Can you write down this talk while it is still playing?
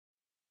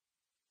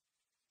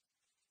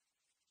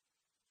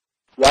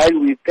While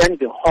we thank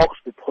the Hawks,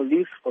 the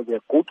police, for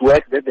the good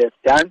work that they've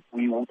done,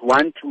 we would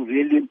want to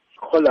really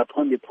call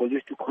upon the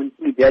police to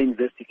continue their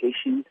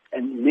investigation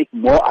and make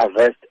more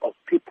arrests of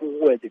people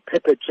who are the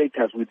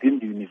perpetrators within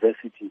the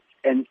university,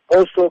 and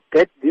also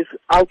get this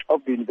out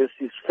of the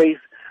university's face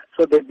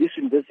so that this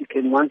university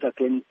can once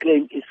again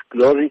claim its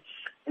glory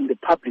in the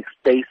public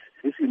space.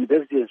 This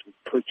university has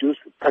produced,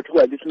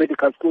 particularly this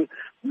medical school,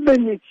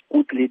 many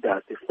good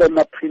leaders. The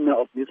former premier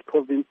of this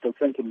province,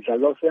 Dr.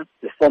 Mjalose,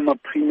 the former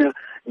premier,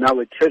 now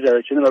a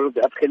treasurer general of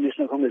the African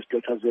National Congress,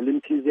 Dr.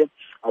 Mkhize,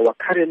 our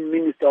current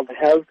Minister of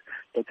Health,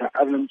 Dr.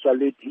 Arnold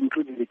Swaleti,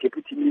 including the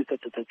Deputy Minister,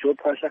 Dr. Joe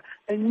Pasha,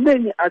 and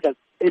many other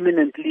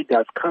eminent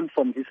leaders come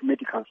from this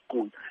medical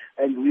school.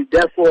 And we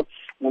therefore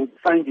will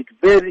find it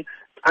very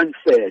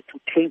unfair to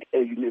taint a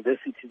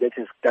university that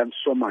has done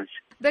so much.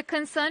 The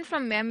concern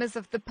from members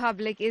of the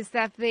public is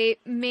that they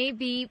may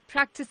be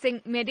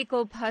practicing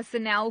medical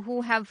personnel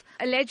who have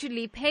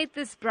allegedly paid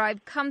this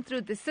bribe, come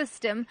through the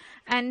system,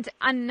 and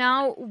are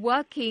now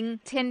working,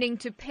 tending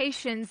to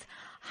patients.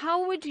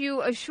 How would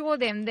you assure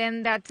them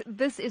then that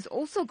this is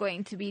also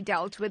going to be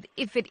dealt with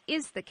if it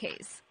is the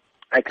case?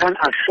 I can't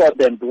assure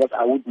them because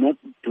I would not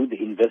do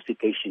the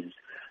investigations.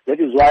 That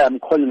is why I'm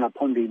calling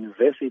upon the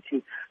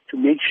university to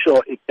make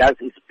sure it does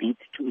its bit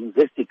to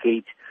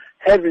investigate.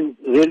 Having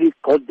really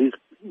got these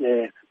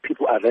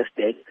people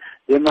arrested,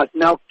 they must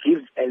now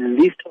give a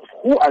list of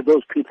who are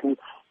those people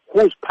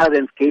whose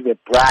parents gave a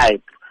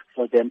bribe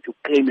for them to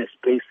claim a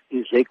space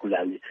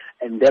irregularly,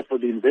 and therefore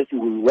the university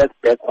will work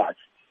backwards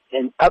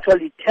and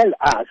actually tell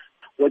us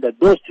whether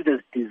those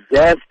students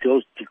deserve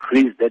those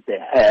degrees that they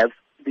have.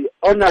 The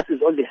onus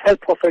is on the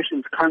Health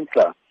Professions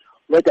Council,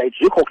 whether it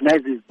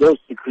recognizes those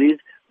degrees,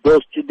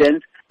 those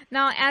students.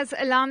 Now, as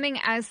alarming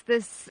as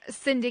this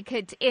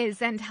syndicate is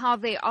and how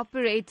they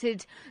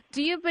operated,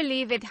 do you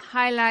believe it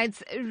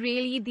highlights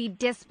really the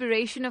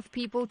desperation of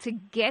people to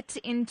get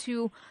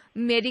into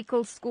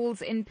medical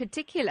schools in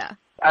particular?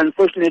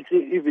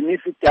 Unfortunately, even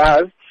if it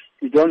does,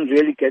 you don't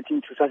really get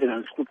into such an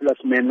unscrupulous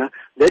manner.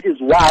 That is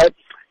why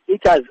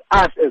it has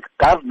us as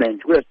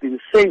government who has been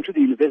saying to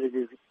the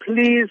universities,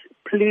 please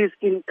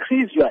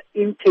increase your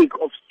intake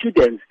of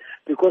students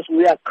because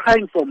we are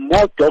crying for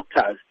more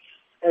doctors.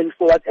 And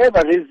for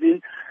whatever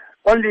reason,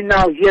 only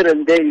now here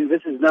and there,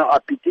 universities now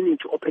are beginning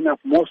to open up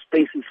more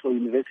spaces for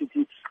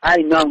university. I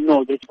now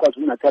know that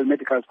KwaZulu-Natal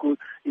Medical School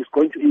is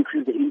going to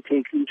increase the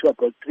intake into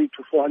about 300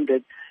 to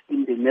 400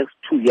 in the next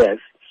 2 years.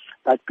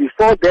 But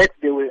before that,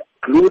 they were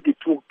glued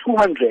to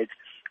 200,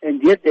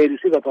 and yet they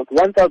received about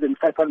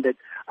 1,500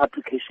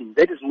 applications.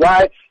 That is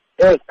why,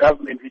 as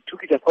government, we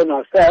took it upon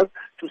ourselves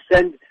to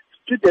send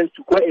students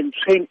to go and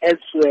train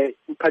elsewhere,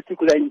 in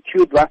particular in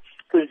Cuba,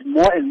 so that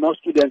more and more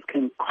students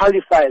can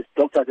qualify as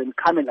doctors and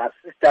come and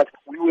assist us.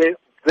 We were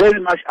very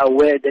much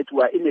aware that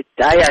we are in a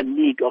dire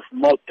need of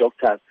more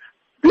doctors.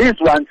 These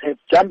ones have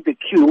jumped the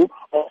queue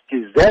of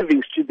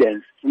deserving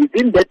students.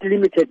 Within that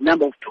limited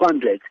number of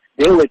 200,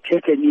 they were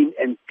taken in,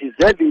 and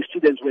deserving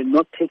students were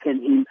not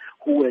taken in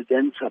who were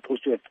then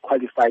supposed to have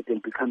qualified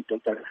and become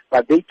doctors.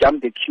 But they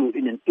jumped the queue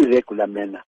in an irregular manner.